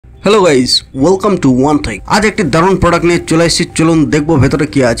Hello guys, welcome to OneTech। आज एक दारुण प्रोडक्ट নিয়ে চলে এসেছি। চলুন দেখবো ভেতরে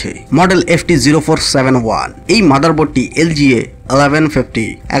কি আছে। Model FT-0471। এই মাদারবোর্ডটি LGA1150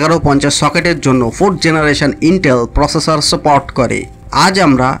 1150 সকেটের জন্য 4th generation Intel processor support করে। আজ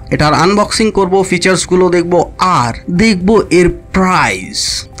আমরা এটার আনবক্সিং করব, ফিচারস গুলো দেখব আর দেখব এর প্রাইস।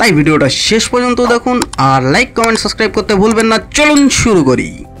 তাই ভিডিওটা শেষ পর্যন্ত দেখুন আর লাইক কমেন্ট সাবস্ক্রাইব করতে ভুলবেন না। চলুন শুরু করি।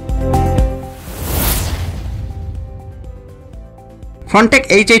 Frontech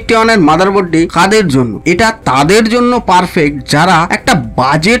H81 এর মাদারবোর্ডটি কাদের জন্য? এটা তাদের জন্য পারফেক্ট যারা একটা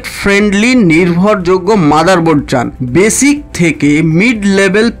বাজেট ফ্রেন্ডলি নির্ভরযোগ্য মাদারবোর্ড চান, বেসিক থেকে মিড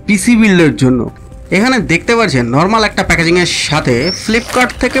লেভেল পিসি বিল্ডের জন্য। এখানে দেখতে পাচ্ছেন নর্মাল একটা প্যাকেজিং এর সাথে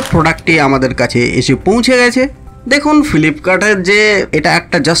ফ্লিপকার্ট থেকে প্রোডাক্টটি আমাদের কাছে এসে পৌঁছে গেছে। দেখুন ফ্লিপকার্টের যে এটা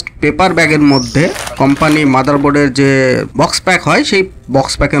একটা জাস্ট পেপার ব্যাগের মধ্যে কোম্পানি মাদারবোর্ডের যে বক্স প্যাক হয় সেই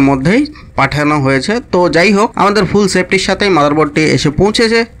বক্স প্যাকের মধ্যেই পাঠানো হয়েছে। তো যাই হোক, আমাদের ফুল সেফটির সাথেই মাদারবোর্ডটি এসে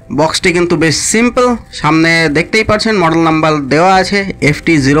পৌঁছেছে। বক্সটি কিন্তু বেশ সিম্পল, সামনে দেখতেই পাচ্ছেন মডেল নাম্বার দেওয়া আছে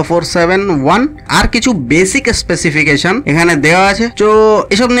FT-0471 আর কিছু বেসিক স্পেসিফিকেশন এখানে দেওয়া আছে। তো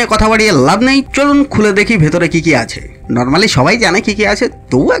এসব নিয়ে কথা বাড়িয়ে লাভ নেই, চলুন খুলে দেখি ভেতরে কি কি আছে। নর্মালি সবাই জানে কি কি আছে,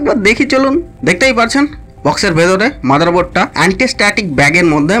 তবু একবার দেখি চলুন। দেখতেই পাচ্ছেন বক্সের ভেতরে মাদারবোর্ডটা অ্যান্টি স্ট্যাটিক ব্যাগের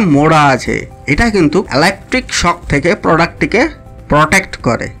মধ্যে মোড়া আছে। এটা কিন্তু ইলেকট্রিক শক থেকে প্রোডাক্টটিকে প্রোটেক্ট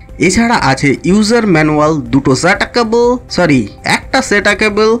করে। এছাড়া আছে ইউজার ম্যানুয়াল, দুটো SATA কেবল, একটা SATA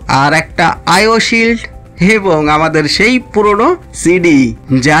কেবল আর একটা IO শিল্ড এবং আমাদের সেই পুরনো সিডি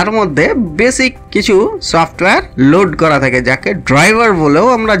যার মধ্যে বেসিক কিছু সফটওয়্যার লোড করা থাকে, যাকে ড্রাইভার বলেও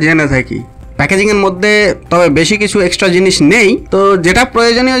আমরা জেনে থাকি। প্যাকেজিং এর মধ্যে তবে বেশি কিছু এক্সট্রা জিনিস নেই, তো যেটা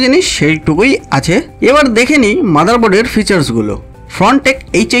প্রয়োজনীয় জিনিস সেইটুকুই আছে। এবার দেখে নিই মাদারবোর্ডের ফিচার্স গুলো। Frontech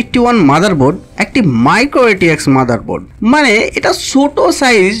H81 মাদারবোর্ড একটি Micro-ATX মাদারবোর্ড, মানে এটা ছোট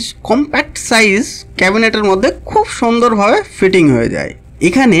সাইজ, কম্প্যাক্ট সাইজ ক্যাবিনেটের মধ্যে খুব সুন্দরভাবে ফিটিং হয়ে যায়।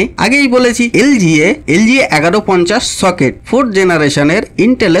 এখানে আগেই বলেছি LGA 1150 সকেট 4th জেনারেশনের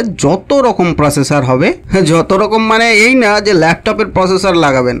ইন্টেলের যত রকম প্রসেসর হবে, যত রকম মানে এই না যে ল্যাপটপের প্রসেসর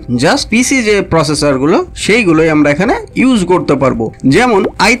লাগাবেন, জাস্ট পিসি যে প্রসেসর গুলো সেইগুলোই আমরা এখানে ইউজ করতে পারবো। যেমন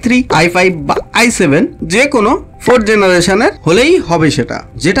i3, i5 বা i7 যে কোনো 4th জেনারেশনের হলেই হবে সেটা,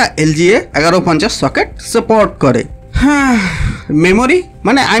 যেটা LGA 1150 সকেট সাপোর্ট করে। হ্যাঁ, মেমোরি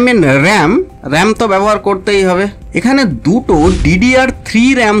মানে র্যাম তো ব্যবহার করতেই হবে। এখানে দুটো DDR3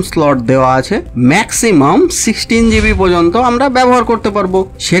 RAM স্লট দেওয়া আছে, ম্যাক্সিমাম 16 GB পর্যন্ত আমরা ব্যবহার করতে পারবো।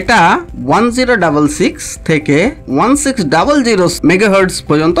 সেটা 1066 থেকে 1600 মেগাহার্টজ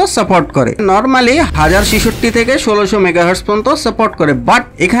পর্যন্ত সাপোর্ট করে। নর্মালি 1066 থেকে 1600 মেগাহার্টজ পর্যন্ত সাপোর্ট করে, বাট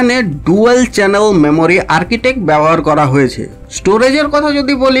এখানে ডুয়াল চ্যানেল মেমোরি আর্কিটেক্ট ব্যবহার করা হয়েছে। স্টোরেজের কথা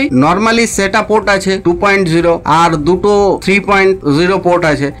যদি বলি, নর্মালি SATA পোর্ট আছে 2.0 আর দুটো 3.0 পোর্ট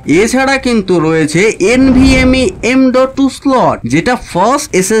আছে। এছাড়া কিন্তু রয়েছে NVMe M.2 স্লট, যেটা ফার্স্ট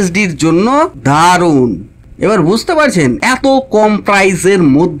SSDর জন্য দারুণ। এবার বুঝতে পারছেন এত কম প্রাইসের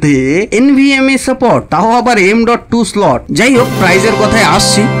মধ্যে NVMe সাপোর্ট, তাও আবার M.2 স্লট। যাই হোক, প্রাইসের কথায়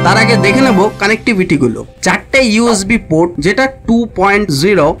আসছি, তার আগে দেখে নেব কানেক্টিভিটি গুলো। 4টে USB পোর্ট যেটা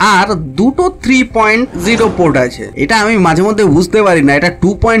 2.0 আর দুটো 3.0 পোর্ট আছে। এটা আমি মাঝে মধ্যে বুঝতে পারি না এটা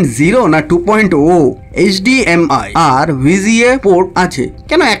 2.0 না 2.0। HDMI আর VGA পোর্ট আছে,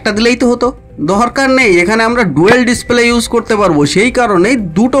 কেন একটা দিলেই তো হতো, দরকার নেই। এখানে আমরা ডুয়েল ডিসপ্লে ইউজ করতে পারবো, সেই কারণে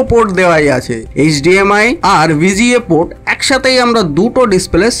দুটো পোর্ট দেওয়াই আছে। HDMI আর VGA পোর্ট একসাথেই আমরা দুটো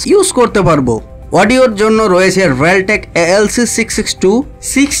ডিসপ্লে ইউজ করতে পারবো। অডিওর জন্য রয়েছে Realtek ALC662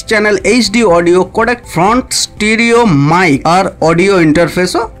 6 channel HD audio codec, front stereo mic আর অডিও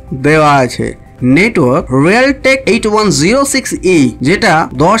ইন্টারফেসও দেওয়া আছে। নেটওয়ার্ক Realtek 8106E, যেটা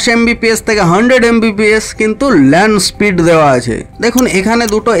 10 Mbps থেকে 100 Mbps কিন্তু ল্যান্ড স্পিড দেওয়া আছে। দেখুন এখানে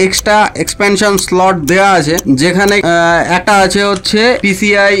দুটো এক্সট্রা এক্সপেনশন স্লট দেওয়া আছে, যেখানে একটা আছে হচ্ছে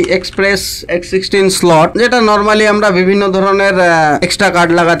PCI Express X16 স্লট, যেটা নর্মালি আমরা বিভিন্ন ধরনের এক্সট্রা কার্ড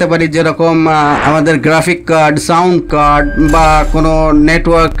লাগাতে পারি, যেরকম আমাদের গ্রাফিক কার্ড, সাউন্ড কার্ড বা কোনো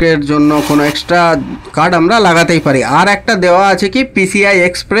নেটওয়ার্কের জন্য কোনো এক্সট্রা কার্ড আমরা লাগাতেই পারি। আর একটা দেওয়া আছে কি PCI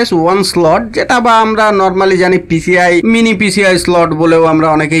Express 1 স্লট, যেটা বা আমরা নর্মালি জানি মিনি PCI স্লট বলেও আমরা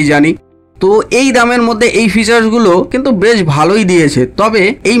অনেকেই জানি। তো এই দামের মধ্যে এই ফিচার্স গুলো কিন্তু বেশ ভালোই দিয়েছে। তবে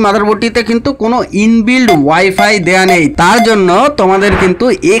এই মাদারবোর্ডটিতে কিন্তু কোনো ইনবিল্ড ওয়াইফাই দেয়া নেই, তার জন্য তোমাদের কিন্তু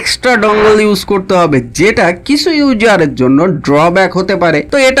এক্সট্রা ডঙ্গল ইউজ করতে হবে, যেটা কিছু ইউজারের জন্য ড্রব্যাক হতে পারে।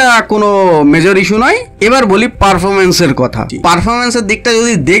 তো এটা কোনো মেজর ইস্যু নয়। এবার বলি পারফরমেন্সের কথা। পারফরমেন্সের দিকটা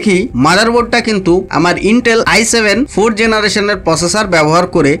যদি দেখি, মাদারবোর্ডটা কিন্তু আমার ইন্টেল i7 4th জেনারেশনের প্রসেসর ব্যবহার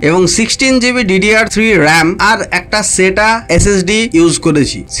করে এবং 16 GB DDR3 RAM আর একটা SATA SSD ইউজ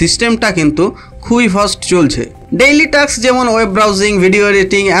করেছি। সিস্টেমটা কিন্তু খুবই ফাস্ট চলছে। ডেইলি টাস্ক যেমন ওয়েব ব্রাউজিং, ভিডিও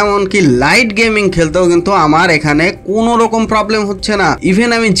এডিটিং, এমনকি লাইট গেমিং খেলতেও কিন্তু আমার এখানে কোনো রকম প্রবলেম হচ্ছে না। ইভেন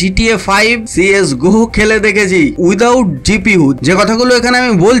আমি GTA 5 CS:GO খেলে দেখেছি উইদাউট জিপিইউ। যে কথাগুলো এখানে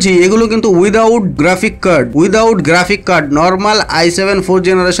আমি বলছি এগুলো কিন্তু without graphic card normal i7 4th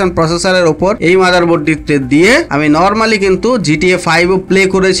generation প্রসেসরের উপর এই মাদারবোর্ডটিতে দিয়ে আমি নর্মালি কিন্তু GTA 5ও প্লে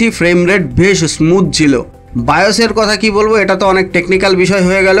করেছি। ফ্রেম রেট বেশ স্মুথ ছিল। বায়োসের কথা কি বলবো, এটা তো অনেক টেকনিক্যাল বিষয়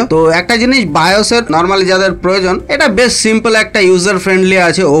হয়ে গেল। তো একটা জিনিস বায়োসের নরমালি যাদের প্রয়োজন, এটা বেশ সিম্পল একটা ইউজার ফ্রেন্ডলি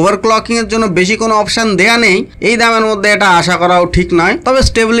আছে। ওভারক্লকিং এর জন্য বেশি কোনো অপশন দেয়া নেই। এই দামের মধ্যে এটা আশা করাও ঠিক নয়, তবে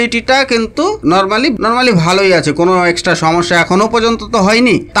স্টেবিলিটিটা কিন্তু নরমালি ভালোই আছে। কোনো এক্সট্রা সমস্যা এখনো পর্যন্ত তো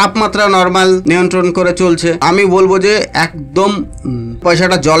হয়নি। তাপমাত্রা নরমাল নিয়ন্ত্রণ করে চলছে। আমি বলবো যে একদম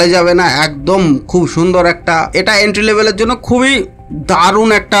পয়সাটা জলে যাবে না, একদম খুব সুন্দর একটা, এটা এন্ট্রি লেভেলের জন্য খুবই দারুণ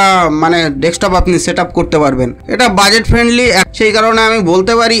একটা মানে ডেস্কটপ আপনি সেট আপ করতে পারবেন। এটা বাজেট ফ্রেন্ডলি, সেই কারণে আমি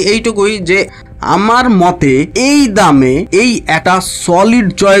বলতে পারি এইটুকুই যে আমার মতে এই দামে এই একটা সলিড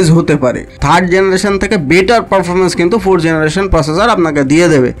চয়েস হতে পারে। 3rd জেনারেশন থেকে বেটার পারফরমেন্স কিন্তু 4th জেনারেশন প্রসেসর আপনাকে দিয়ে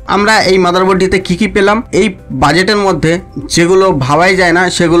দেবে। আমরা এই মাদারবোর্ডটিতে কি পেলাম এই বাজেটের মধ্যে, যেগুলো ভাবাই যায় না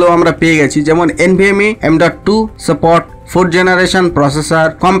সেগুলো আমরা পেয়ে গেছি। যেমন NVMe M.2 support, 4th generation processor,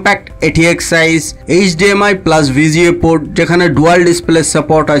 compact ATX size, HDMI plus VGA port যেখানে ডুয়াল ডিসপ্লে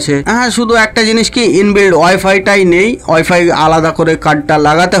সাপোর্ট আছে। হ্যাঁ, শুধু একটা জিনিস কি ইনবিল্ড ওয়াইফাইটাই নেই, ওয়াইফাই আলাদা করে কার্ডটা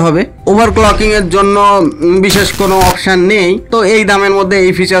লাগাতে হবে। ওভারক্লকিং এর জন্য বিশেষ কোনো অপশন নেই। তো এই দামের মধ্যে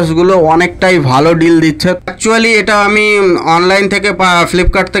এই ফিচার্স গুলো অনেকটাই ভালো ডিল দিচ্ছে। অ্যাকচুয়ালি এটা আমি অনলাইন থেকে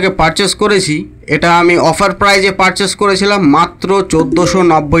ফ্লিপকার্ট থেকে পারচেস করেছি। এটা আমি অফার প্রাইজে পারচেস করেছিলাম মাত্র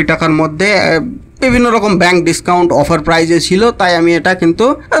 1490 টাকার মধ্যে। বিভিন্ন রকম ব্যাংক ডিসকাউন্ট অফার প্রাইজে ছিল, তাই আমি এটা কিন্তু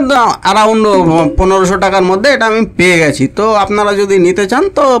অ্যারাউন্ড 1500 টাকার মধ্যে এটা আমি পেয়ে গেছি। তো আপনারা যদি নিতে চান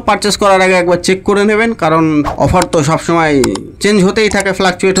তো পারচেস করার আগে একবার চেক করে নেবেন, কারণ অফার তো সবসময় চেঞ্জ হতেই থাকে,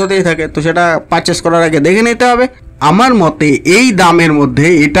 ফ্লাকচুয়েট হতেই থাকে। তো সেটা পারচেস করার আগে দেখে নিতে হবে। আমার মতে এই দামের মধ্যে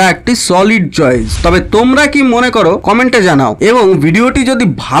এটা একটি সলিড চয়েস। তবে তোমরা কি মনে করো কমেন্টে জানাও, এবং ভিডিওটি যদি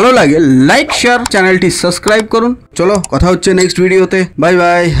ভালো লাগে লাইক শেয়ার, চ্যানেলটি সাবস্ক্রাইব করুন। চলো কথা হচ্ছে নেক্সট ভিডিওতে। Bye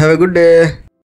bye, have a good day.